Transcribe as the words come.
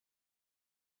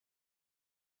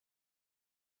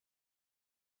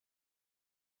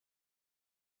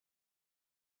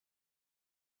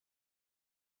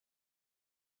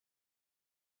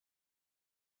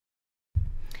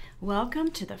Welcome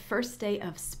to the first day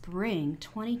of spring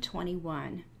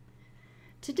 2021.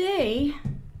 Today,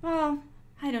 well,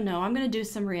 I don't know, I'm going to do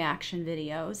some reaction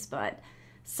videos, but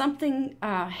something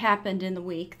happened in the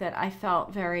week that I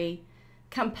felt very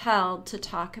compelled to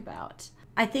talk about.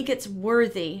 I think it's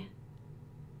worthy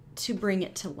to bring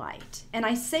it to light. And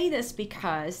I say this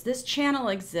because this channel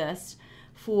exists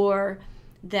for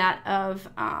that of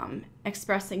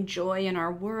expressing joy in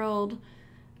our world,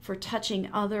 for touching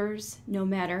others, no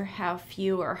matter how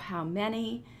few or how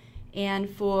many, and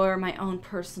for my own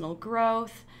personal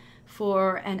growth,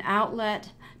 for an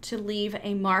outlet to leave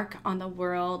a mark on the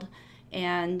world,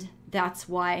 and that's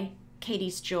why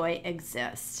Katie's Joy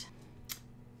exists.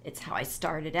 It's how I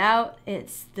started out,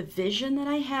 it's the vision that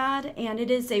I had, and it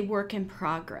is a work in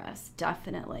progress,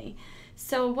 definitely.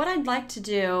 So what I'd like to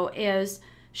do is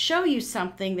show you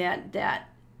something that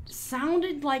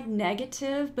sounded like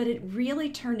negative, but it really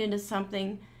turned into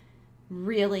something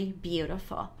really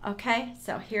beautiful. Okay,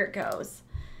 so here it goes.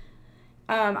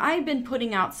 I've been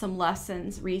putting out some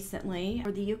lessons recently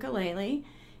for the ukulele,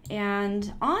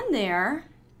 and on there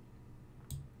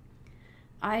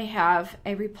I have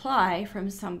a reply from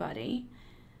somebody,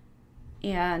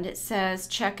 and it says,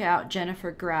 check out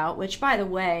Jennifer Grout, which, by the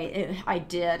way, I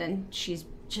did, and she's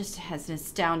just has an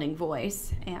astounding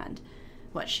voice and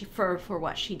what she for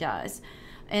what she does,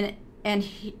 and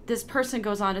this person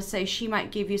goes on to say she might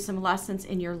give you some lessons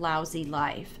in your lousy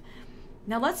life.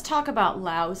 Now let's talk about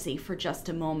lousy for just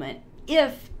a moment,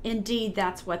 if indeed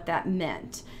that's what that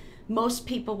meant. Most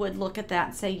people would look at that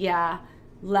and say, yeah,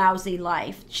 lousy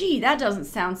life. Gee, that doesn't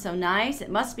sound so nice. It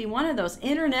must be one of those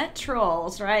internet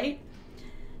trolls, right?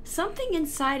 Something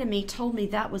inside of me told me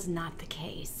that was not the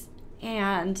case,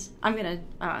 and I'm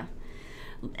gonna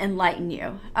enlighten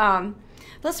you.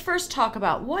 Let's first talk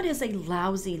about what is a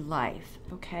lousy life,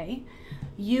 okay?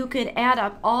 You could add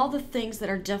up all the things that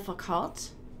are difficult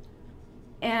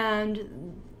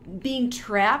and being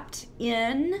trapped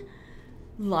in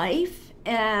life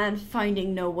and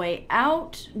finding no way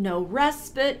out, no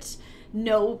respite,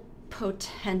 no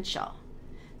potential.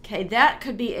 Okay, that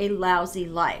could be a lousy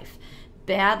life.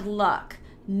 Bad luck,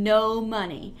 no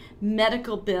money,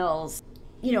 medical bills.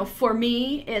 You know, for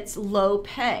me, it's low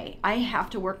pay. I have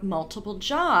to work multiple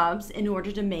jobs in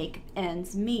order to make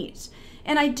ends meet.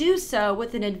 And I do so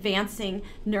with an advancing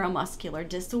neuromuscular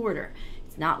disorder.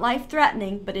 It's not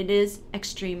life-threatening, but it is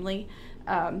extremely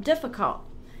difficult.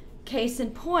 Case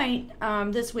in point,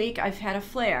 this week I've had a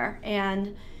flare,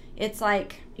 and it's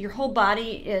like your whole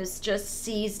body is just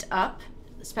seized up,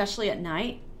 especially at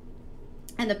night.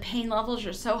 And the pain levels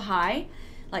are so high,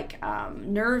 like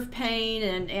nerve pain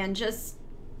and just,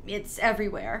 it's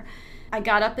everywhere. I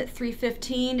got up at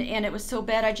 3:15 and it was so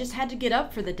bad I just had to get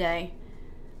up for the day.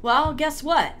 Well, guess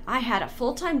what? I had a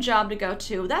full-time job to go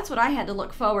to. That's what I had to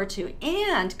look forward to,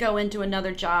 and go into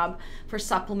another job for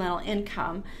supplemental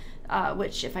income,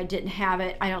 which if I didn't have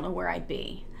it, I don't know where I'd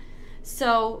be.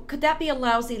 So could that be a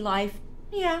lousy life?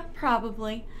 Yeah,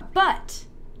 probably. But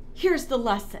here's the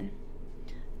lesson.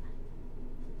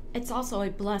 It's also a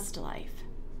blessed life.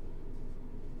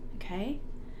 Okay?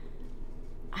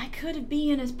 I could be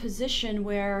in a position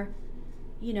where,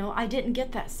 you know, I didn't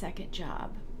get that second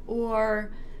job,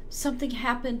 or something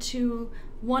happened to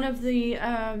one of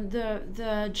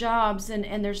the jobs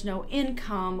and there's no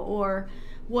income, or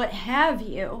what have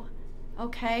you.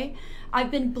 Okay,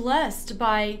 I've been blessed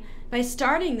by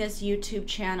starting this YouTube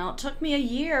channel. It took me a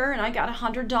year and I got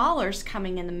 $100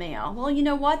 coming in the mail. Well, you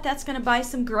know what? That's going to buy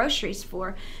some groceries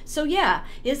for. So yeah,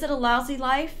 is it a lousy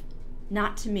life?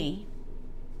 Not to me.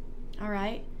 All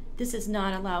right, this is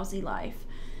not a lousy life.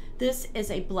 This is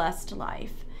a blessed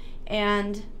life.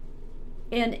 And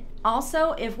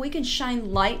also, if we can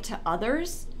shine light to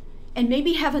others and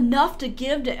maybe have enough to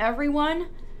give to everyone,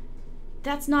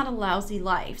 that's not a lousy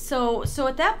life. So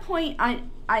at that point,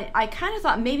 I kind of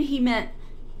thought maybe he meant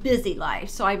busy life.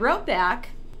 So I wrote back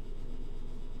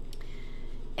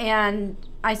and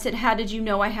I said, how did you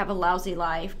know I have a lousy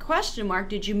life? Question mark,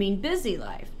 did you mean busy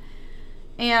life?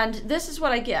 And this is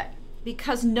what I get.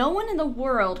 Because no one in the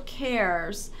world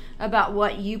cares about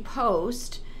what you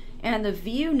post, and the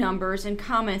view numbers and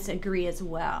comments agree as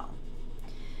well.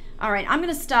 All right, I'm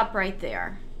going to stop right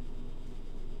there.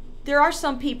 There are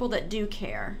some people that do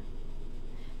care.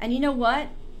 And you know what?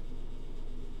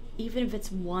 Even if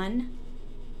it's one,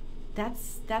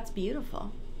 that's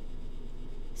beautiful.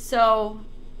 So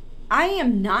I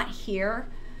am not here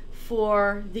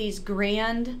for these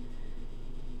grand,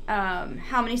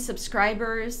 how many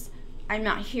subscribers. I'm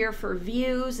not here for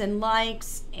views and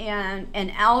likes and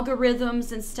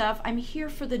algorithms and stuff. I'm here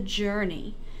for the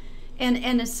journey.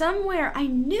 And somewhere I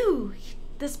knew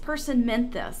this person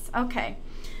meant this. Okay.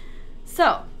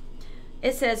 So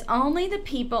it says, only the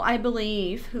people I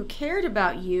believe who cared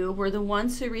about you were the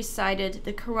ones who recited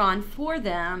the Quran for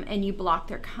them, and you blocked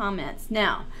their comments.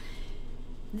 Now,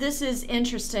 this is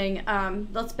interesting.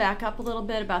 Let's back up a little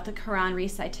bit about the Quran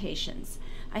recitations.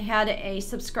 I had a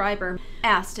subscriber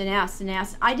asked and asked and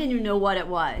asked. I didn't even know what it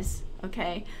was,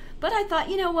 okay? But I thought,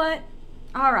 you know what?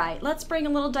 All right, let's bring a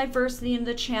little diversity into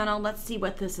the channel. Let's see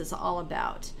what this is all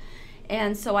about.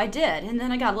 And so I did, and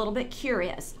then I got a little bit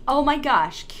curious. Oh my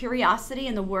gosh, curiosity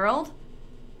in the world?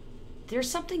 There's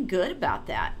something good about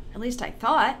that. At least I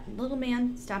thought. Little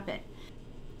man, stop it.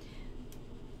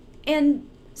 And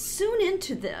soon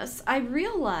into this, I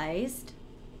realized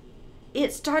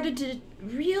it started to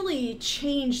really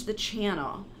change the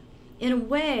channel in a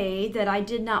way that I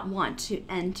did not want to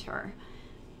enter.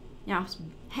 Now,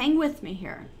 hang with me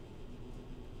here.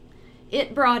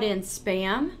 It brought in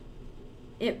spam.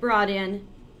 It brought in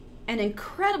an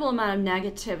incredible amount of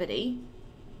negativity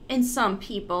in some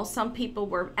people. Some people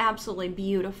were absolutely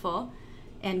beautiful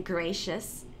and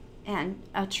gracious and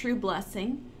a true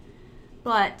blessing.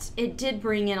 But it did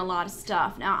bring in a lot of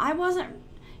stuff. Now,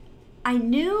 I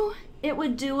knew it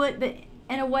would do it, but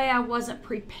in a way I wasn't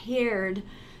prepared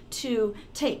to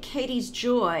take Katie's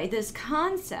joy, this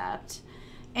concept,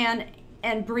 and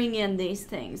bring in these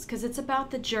things, because it's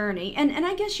about the journey. And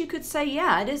I guess you could say,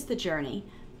 yeah, it is the journey.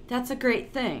 That's a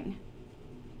great thing.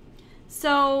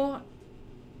 So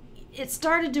it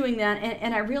started doing that,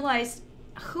 and I realized,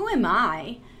 who am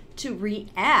I to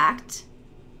react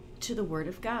to the Word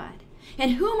of God?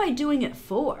 And who am I doing it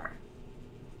for?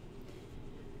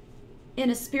 In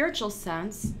a spiritual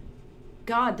sense,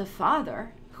 God the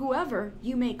Father, whoever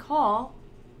you may call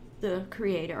the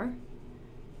Creator,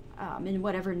 in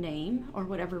whatever name or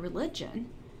whatever religion,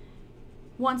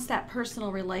 wants that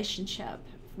personal relationship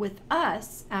with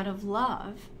us out of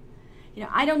love. You know,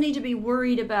 I don't need to be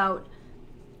worried about,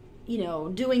 you know,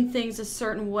 doing things a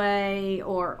certain way,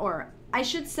 or I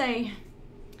should say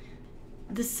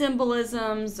the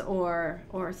symbolisms or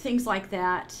things like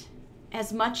that,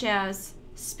 as much as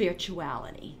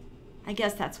spirituality. I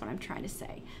guess that's what I'm trying to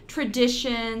say.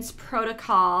 Traditions,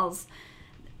 protocols,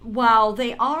 while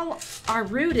they all are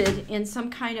rooted in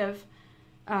some kind of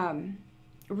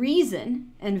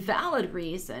reason and valid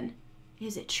reason,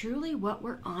 is it truly what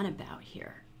we're on about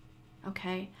here?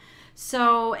 Okay.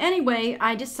 So anyway,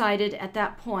 I decided at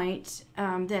that point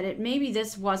that maybe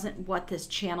this wasn't what this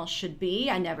channel should be.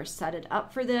 I never set it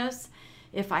up for this.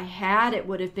 If I had, it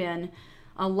would have been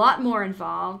a lot more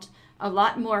involved, a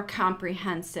lot more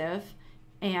comprehensive,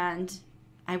 and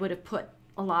I would have put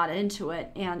a lot into it,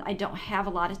 and I don't have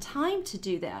a lot of time to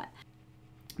do that.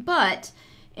 But,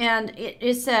 and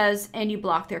it says, and you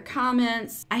block their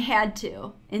comments. I had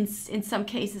to. In some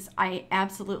cases, I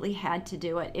absolutely had to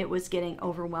do it. It was getting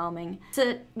overwhelming.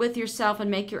 Sit with yourself and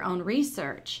make your own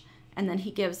research. And then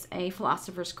he gives a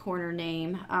Philosopher's Corner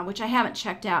name, which I haven't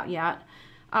checked out yet,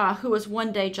 who was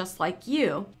one day just like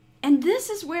you. And this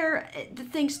is where the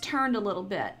things turned a little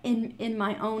bit in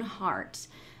my own heart.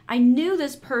 I knew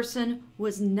this person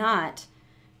was not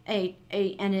an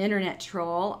internet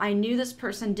troll. I knew this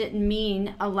person didn't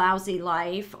mean a lousy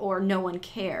life or no one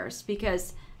cares,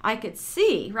 because I could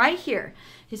see right here.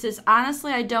 He says,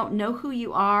 honestly, I don't know who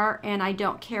you are, and I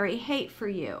don't carry hate for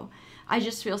you. I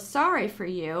just feel sorry for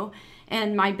you,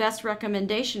 and my best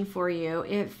recommendation for you,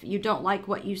 if you don't like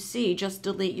what you see, just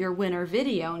delete your winner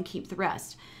video and keep the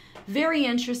rest. Very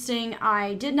interesting.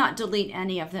 I did not delete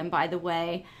any of them, by the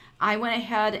way. I went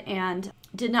ahead and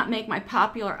did not make my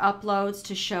popular uploads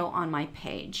to show on my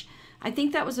page. I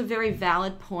think that was a very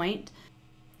valid point.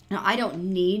 Now, I don't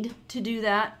need to do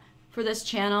that for this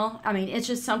channel. I mean, it's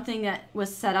just something that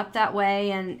was set up that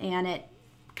way, and it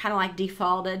kind of like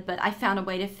defaulted, but I found a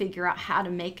way to figure out how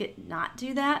to make it not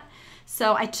do that.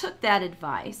 So I took that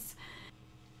advice.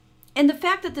 And the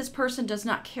fact that this person does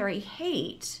not carry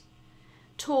hate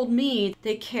told me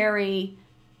they carry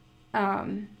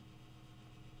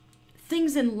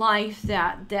things in life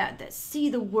that see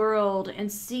the world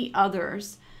and see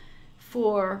others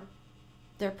for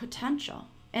their potential.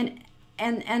 And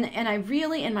I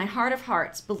really, in my heart of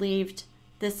hearts, believed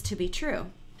this to be true.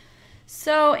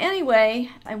 So anyway,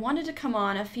 I wanted to come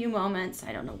on a few moments.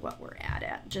 I don't know what we're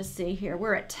at. Just see here.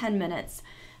 We're at 10 minutes.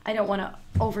 I don't want to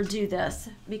overdo this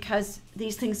because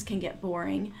these things can get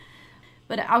boring.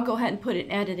 But I'll go ahead and put it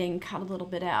in editing, cut a little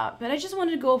bit out. But I just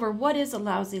wanted to go over, what is a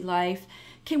lousy life?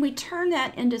 Can we turn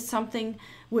that into something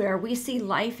where we see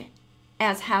life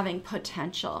as having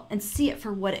potential and see it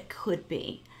for what it could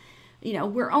be? You know,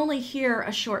 we're only here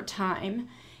a short time,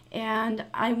 and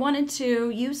I wanted to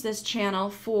use this channel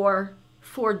for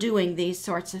for doing these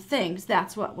sorts of things.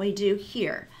 That's what we do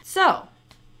here. So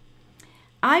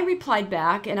I replied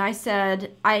back and I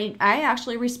said, I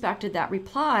actually respected that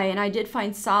reply, and I did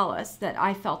find solace that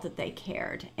I felt that they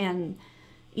cared. And,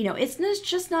 you know, it's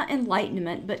just not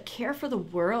enlightenment, but care for the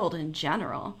world in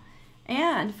general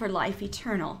and for life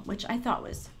eternal, which I thought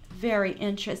was very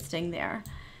interesting there.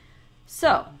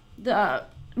 So the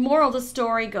moral of the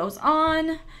story goes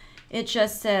on. It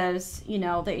just says, you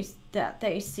know, that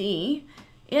they see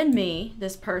in me,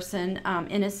 this person,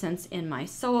 innocence in my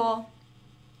soul.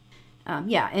 An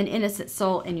innocent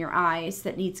soul in your eyes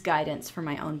that needs guidance for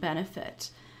my own benefit.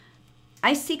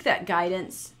 I seek that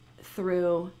guidance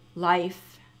through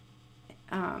life,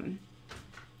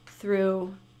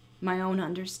 through my own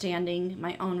understanding,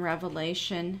 my own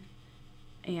revelation,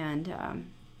 and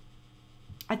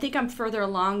I think I'm further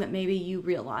along than maybe you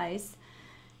realize,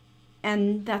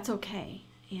 and that's okay.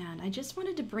 And I just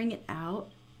wanted to bring it out.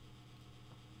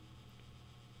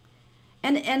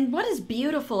 And what is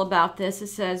beautiful about this, it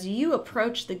says, you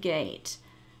approach the gate.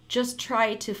 Just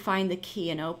try to find the key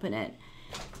and open it.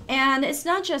 And it's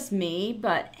not just me,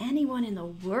 but anyone in the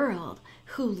world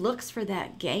who looks for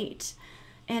that gate.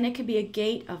 And it could be a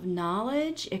gate of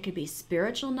knowledge. It could be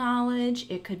spiritual knowledge.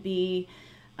 It could be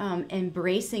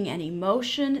embracing an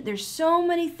emotion. There's so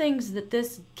many things that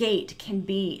this gate can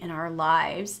be in our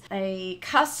lives. A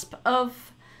cusp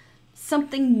of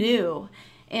something new.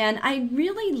 And I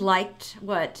really liked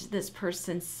what this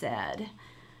person said.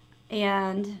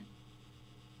 And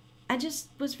I just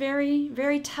was very,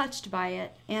 very touched by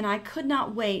it. And I could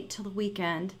not wait till the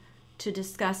weekend to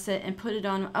discuss it and put it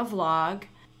on a vlog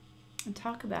and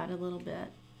talk about it a little bit.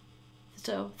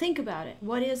 So think about it.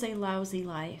 What is a lousy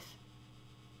life?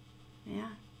 Yeah.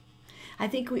 I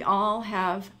think we all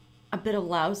have a bit of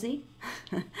lousy.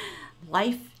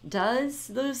 Life does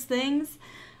those things.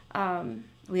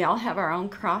 We all have our own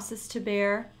crosses to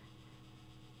bear.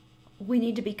 We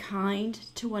need to be kind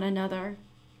to one another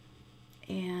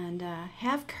and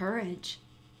have courage,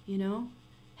 you know.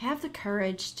 Have the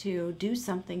courage to do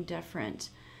something different,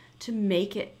 to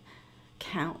make it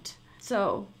count.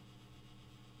 So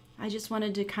I just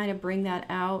wanted to kind of bring that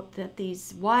out, that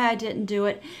why I didn't do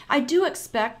it. I do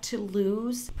expect to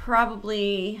lose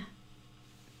probably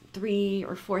 3,000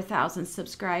 or 4,000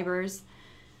 subscribers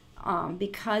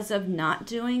because of not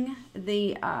doing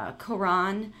the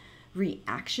Quran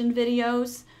reaction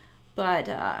videos, but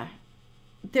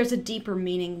there's a deeper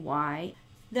meaning why.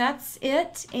 That's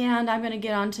it, and I'm going to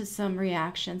get on to some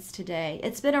reactions today.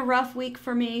 It's been a rough week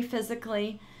for me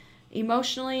physically.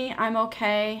 Emotionally, I'm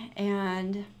okay,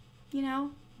 and, you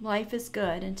know, life is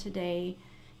good, and today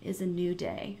is a new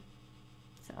day.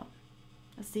 So,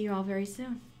 I'll see you all very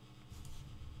soon.